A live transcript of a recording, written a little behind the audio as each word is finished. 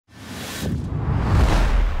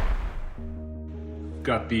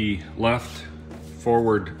Got the left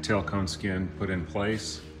forward tail cone skin put in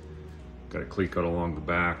place. Got a cleat cut along the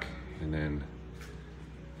back, and then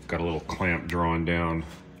got a little clamp drawn down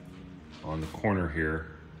on the corner here.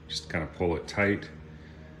 Just kind of pull it tight.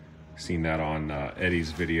 Seen that on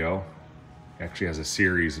Eddie's video. Actually has a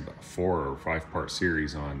series, about 4 or 5 part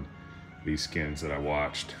series on these skins that I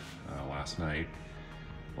watched last night,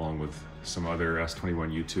 along with some other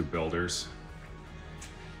S-21 YouTube builders.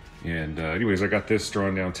 And anyways, I got this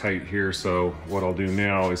drawn down tight here, so what I'll do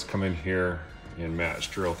now is come in here and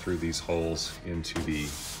match drill through these holes into the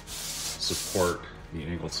support, the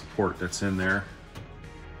angled support that's in there.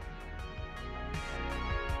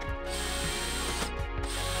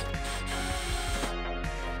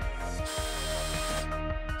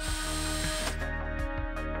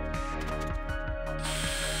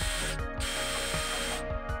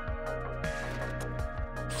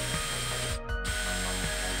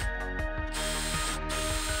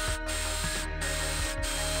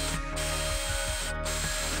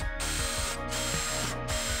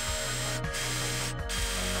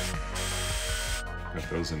 Got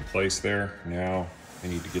those in place there. Now I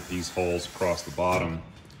need to get these holes across the bottom.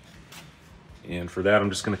 And for that, I'm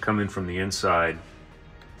just gonna come in from the inside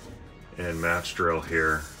and match drill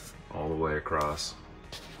here all the way across.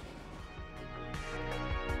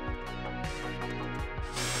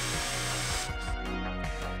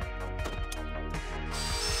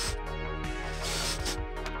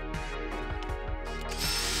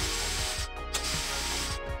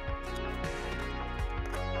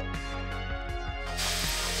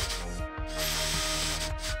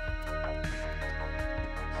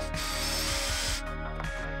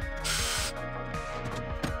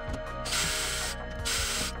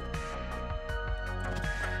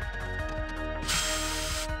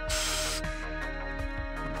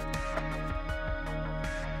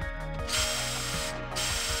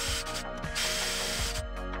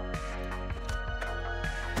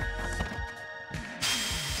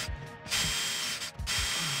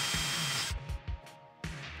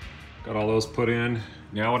 Got all those put in.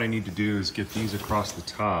 Now what I need to do is get these across the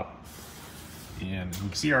top. And you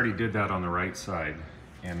can see I already did that on the right side.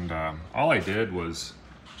 And all I did was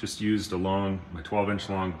just used my 12-inch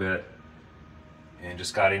long bit and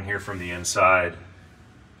just got in here from the inside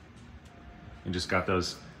and just got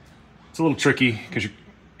those. It's a little tricky because you're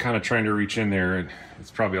kind of trying to reach in there. And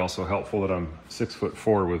it's probably also helpful that I'm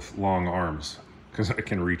 6'4" with long arms, because I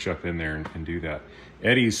can reach up in there and do that.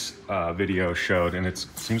 Eddie's video showed, and it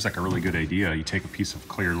seems like a really good idea. You take a piece of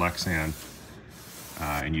clear Lexan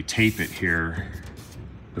and you tape it here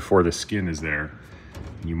before the skin is there.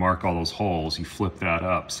 And you mark all those holes, you flip that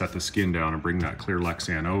up, set the skin down, and bring that clear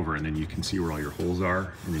Lexan over, and then you can see where all your holes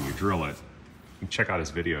are, and then you drill it. You can check out his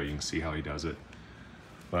video, you can see how he does it.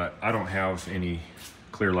 But I don't have any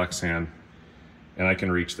clear Lexan, and I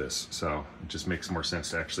can reach this, so it just makes more sense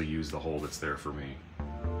to actually use the hole that's there for me.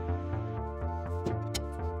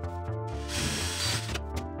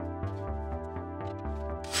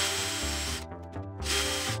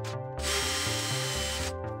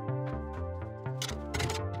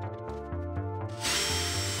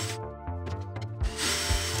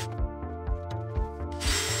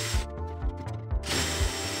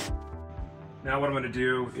 Now what I'm going to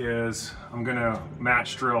do is I'm going to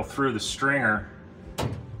match drill through the stringer,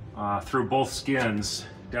 through both skins,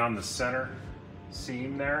 down the center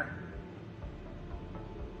seam there.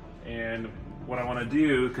 And what I want to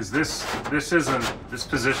do, because this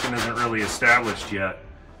position isn't really established yet,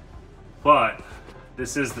 but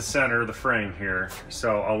this is the center of the frame here.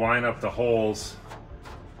 So I'll line up the holes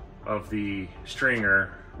of the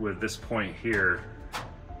stringer with this point here,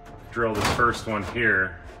 drill this first one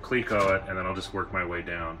here, Cleco it, and then I'll just work my way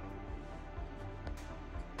down.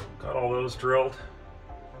 Got all those drilled.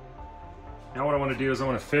 Now what I want to do is I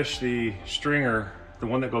want to fish the stringer, the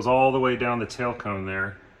one that goes all the way down the tail cone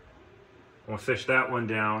there. I want to fish that one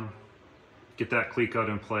down, get that Cleco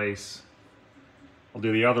in place. I'll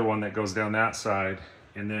do the other one that goes down that side,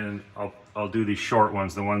 and then I'll do these short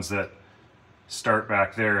ones, the ones that start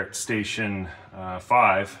back there at station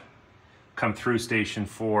 5, come through station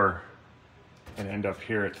 4, and end up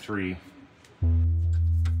here at 3.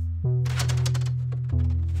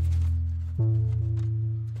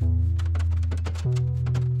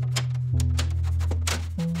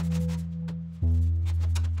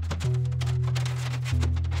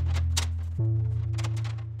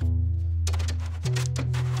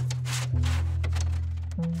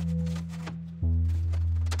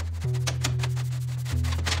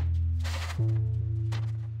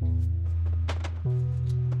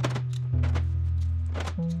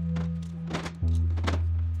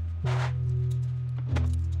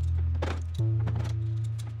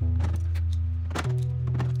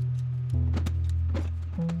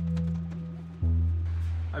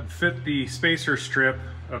 fit the spacer strip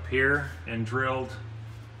up here and drilled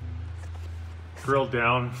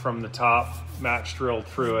down from the top, match drilled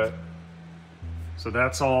through it. So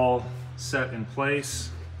that's all set in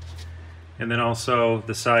place. And then also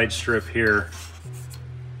the side strip here,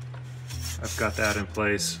 I've got that in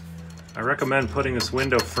place. I recommend putting this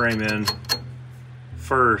window frame in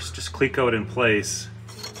first, just cleco it in place,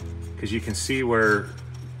 because you can see where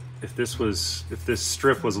if this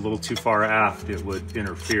strip was a little too far aft, it would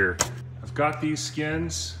interfere. I've got these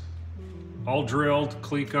skins all drilled,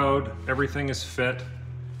 clecoed, everything is fit.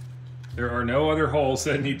 There are no other holes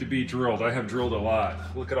that need to be drilled. I have drilled a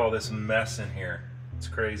lot. Look at all this mess in here. It's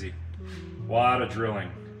crazy. A lot of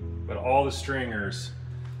drilling, but all the stringers,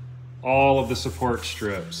 all of the support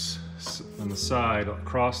strips on the side,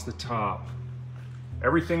 across the top,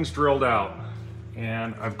 everything's drilled out.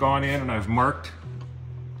 And I've gone in and I've marked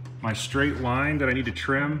my straight line that I need to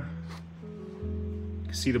trim. You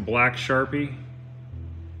can see the black Sharpie.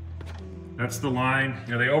 That's the line.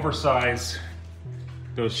 You know, they oversize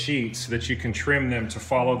those sheets so that you can trim them to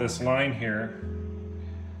follow this line here.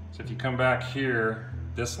 So if you come back here,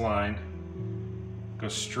 this line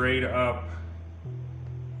goes straight up.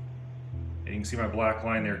 And you can see my black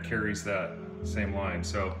line there carries that same line.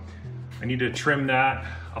 So I need to trim that.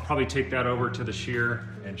 I'll probably take that over to the shear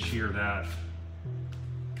and shear that.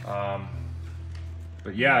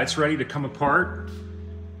 But yeah, it's ready to come apart,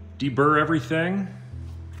 deburr everything,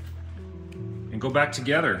 and go back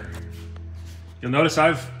together. You'll notice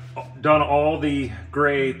I've done all the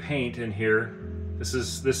gray paint in here. This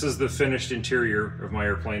is the finished interior of my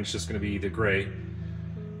airplane. It's just gonna be the gray.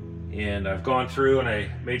 And I've gone through and I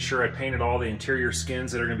made sure I painted all the interior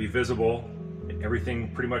skins that are gonna be visible, everything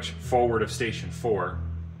pretty much forward of Station 4.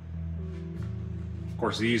 Of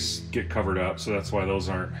course, these get covered up, so that's why those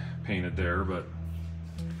aren't painted there, but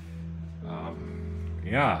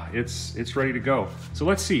yeah, it's ready to go. So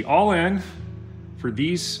let's see, all in for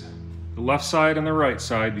these, the left side and the right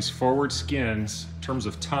side, these forward skins, in terms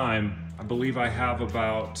of time, I believe I have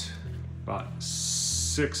about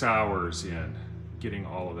 6 hours in getting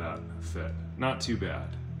all of that fit. Not too bad.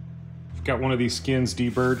 I've got one of these skins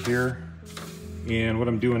deburred here, and what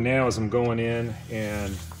I'm doing now is I'm going in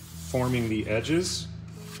and forming the edges,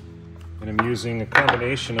 and I'm using a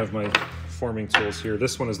combination of my forming tools here.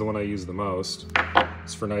 This one is the one I use the most.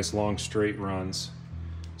 It's for nice long straight runs.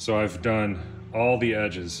 So I've done all the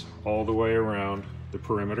edges all the way around the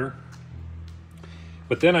perimeter.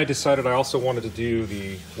 But then I decided I also wanted to do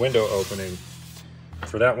the window opening.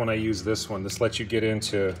 For that one I use this one. This lets you get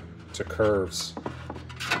into curves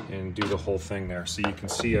and do the whole thing there. So you can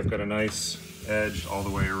see I've got a nice edge all the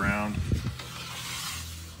way around,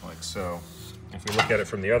 like so. If we look at it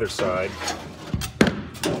from the other side,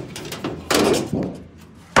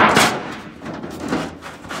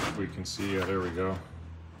 we can see, yeah, there we go.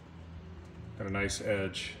 Got a nice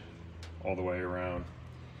edge all the way around.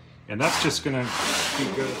 And that's just gonna be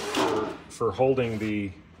good for holding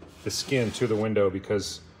the skin to the window,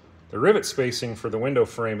 because the rivet spacing for the window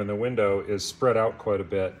frame and the window is spread out quite a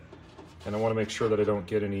bit. And I wanna make sure that I don't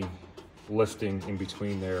get any lifting in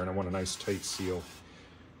between there, and I want a nice tight seal.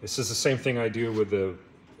 This is the same thing I do with the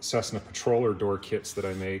Cessna Patroller door kits that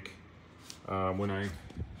I make.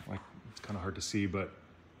 It's kind of hard to see, but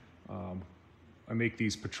I make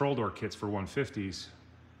these patrol door kits for 150s,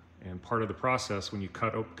 and part of the process, when you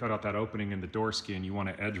cut out that opening in the door skin, you want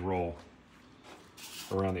to edge roll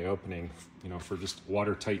around the opening, you know, for just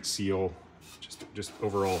watertight seal, just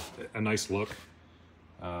overall a nice look.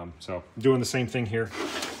 So I'm doing the same thing here.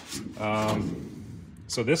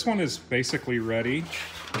 So this one is basically ready.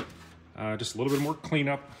 Just a little bit more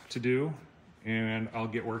cleanup to do, and I'll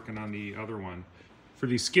get working on the other one. For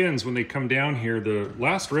these skins, when they come down here, the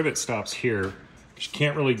last rivet stops here. You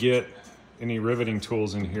can't really get any riveting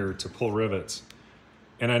tools in here to pull rivets.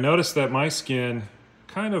 And I noticed that my skin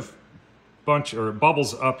kind of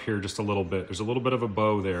bubbles up here just a little bit. There's a little bit of a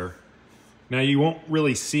bow there. Now you won't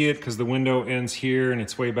really see it because the window ends here and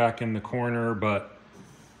it's way back in the corner, but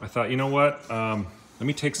I thought, you know what? Let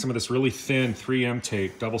me take some of this really thin 3M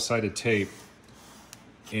tape, double-sided tape,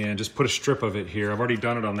 and just put a strip of it here. I've already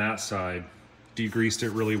done it on that side. Degreased it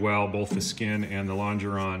really well, both the skin and the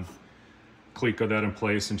longeron. Clecoed that in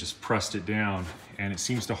place and just pressed it down, and it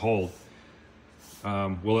seems to hold.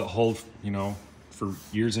 Will it hold, you know, for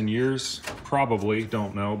years and years? Probably,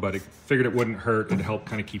 don't know, but I figured it wouldn't hurt. It'd help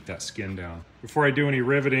kind of keep that skin down. Before I do any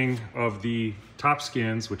riveting of the top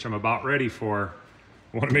skins, which I'm about ready for,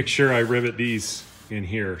 I want to make sure I rivet these in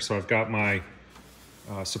here. So I've got my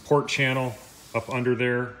support channel up under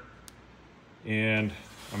there, and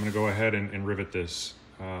I'm going to go ahead and rivet this.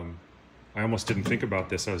 I almost didn't think about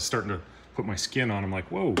this. I was starting to put my skin on. I'm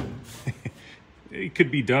like, whoa. It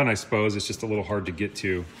could be done, I suppose. It's just a little hard to get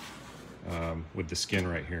to with the skin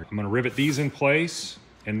right here. I'm gonna rivet these in place,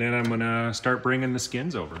 and then I'm gonna start bringing the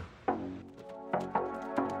skins over.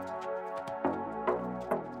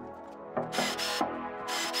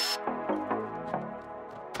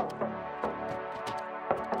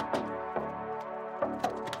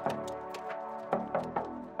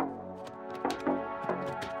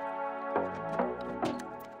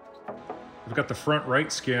 I've got the front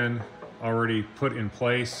right skin already put in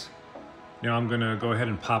place. Now I'm gonna go ahead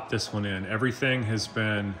and pop this one in. Everything has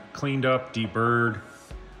been cleaned up, deburred,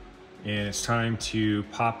 and it's time to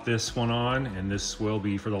pop this one on, and this will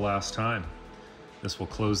be for the last time. This will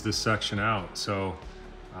close this section out. So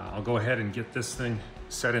I'll go ahead and get this thing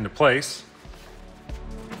set into place.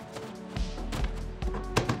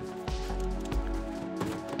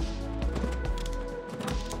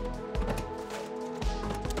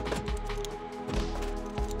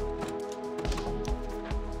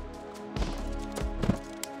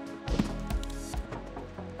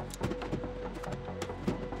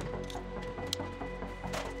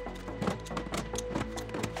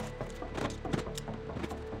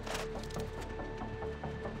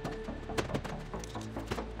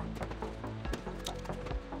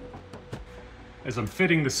 As I'm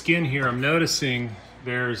fitting the skin here, I'm noticing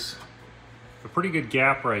there's a pretty good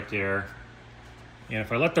gap right there. And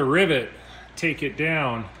if I let the rivet take it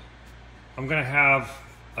down, I'm gonna have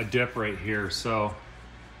a dip right here. So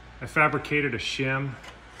I fabricated a shim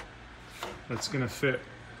that's gonna fit.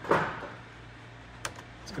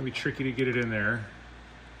 It's gonna be tricky to get it in there,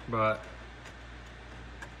 but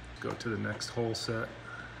go to the next hole set.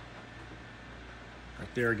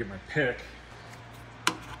 Right there, get my pick.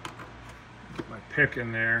 Get my pick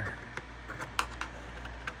in there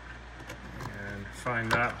and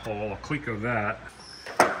find that hole. I'll cleco that,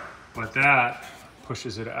 but that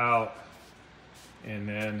pushes it out, and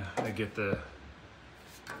then I get the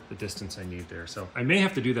distance I need there. So I may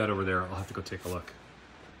have to do that over there. I'll have to go take a look.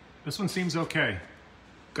 This one seems okay.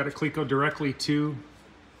 Got it cleco directly to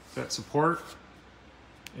that support,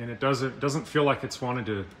 and it doesn't feel like it's wanted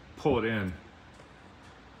to pull it in.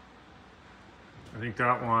 I think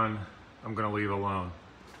that one I'm gonna leave alone.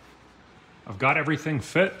 I've got everything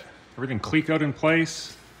fit, everything clecoed in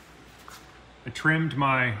place.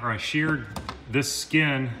 I sheared this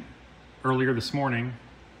skin earlier this morning.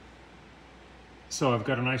 So I've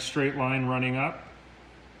got a nice straight line running up.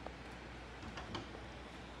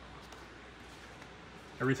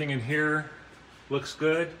 Everything in here looks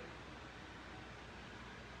good.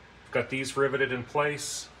 I've got these riveted in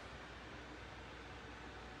place.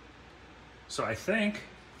 So I think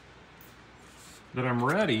that I'm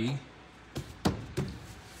ready.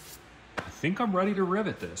 I think I'm ready to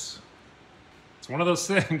rivet this. It's one of those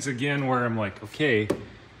things, again, where I'm like, okay,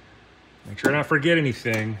 make sure I don't forget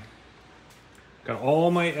anything. Got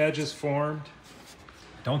all my edges formed.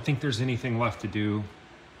 Don't think there's anything left to do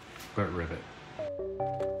but rivet.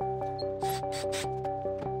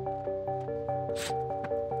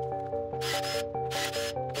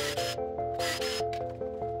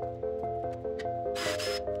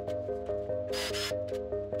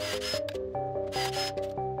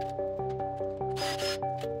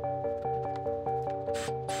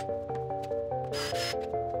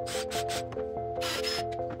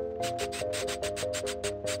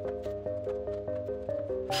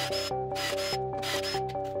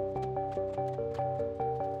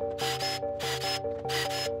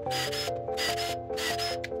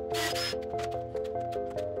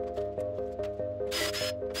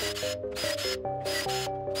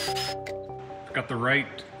 Got the right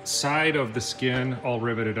side of the skin all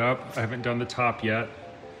riveted up. I haven't done the top yet,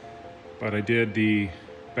 but I did the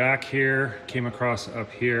back here, came across up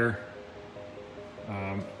here,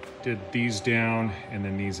 did these down and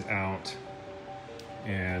then these out.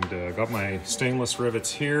 And got my stainless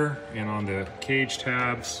rivets here and on the cage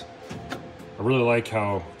tabs. I really like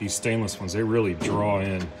how these stainless ones, they really draw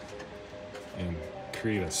in and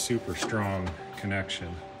create a super strong connection.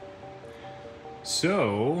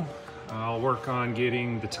 So I'll work on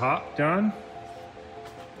getting the top done,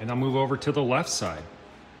 and I'll move over to the left side.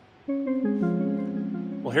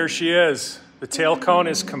 Well, here she is. The tail cone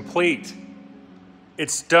is complete.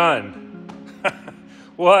 It's done.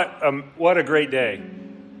 What a great day.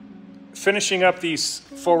 Finishing up these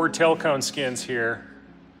forward tail cone skins here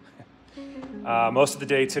most of the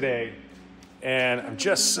day today, and I'm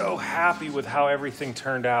just so happy with how everything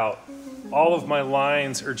turned out. All of my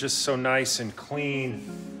lines are just so nice and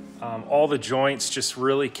clean. All the joints just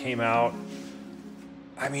really came out.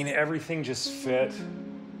 I mean, everything just fit.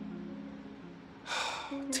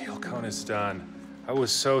 tailcone is done. I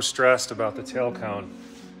was so stressed about the tailcone.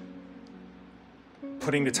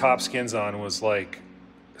 Putting the top skins on was like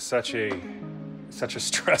such a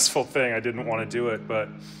stressful thing. I didn't want to do it, but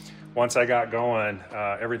once I got going,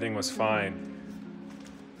 everything was fine.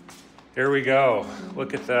 Here we go.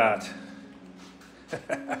 Look at that.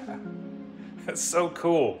 That's so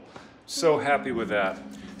cool. So happy with that.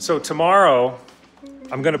 So tomorrow,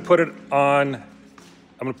 I'm gonna put it on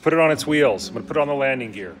its wheels. I'm gonna put it on the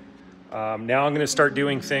landing gear. Now I'm gonna start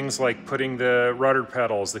doing things like putting the rudder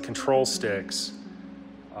pedals, the control sticks,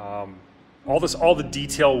 all the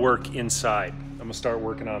detail work inside. I'm gonna start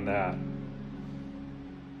working on that.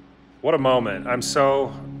 What a moment.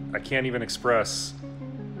 I can't even express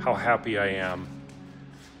how happy I am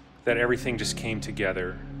that everything just came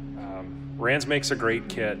together. RANS makes a great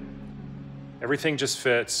kit. Everything just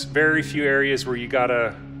fits. Very few areas where you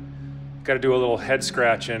gotta do a little head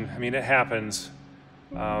scratching. I mean, it happens.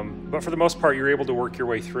 But for the most part, you're able to work your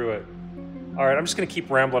way through it. All right, I'm just gonna keep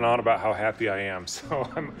rambling on about how happy I am. So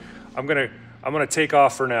I'm gonna take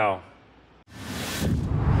off for now.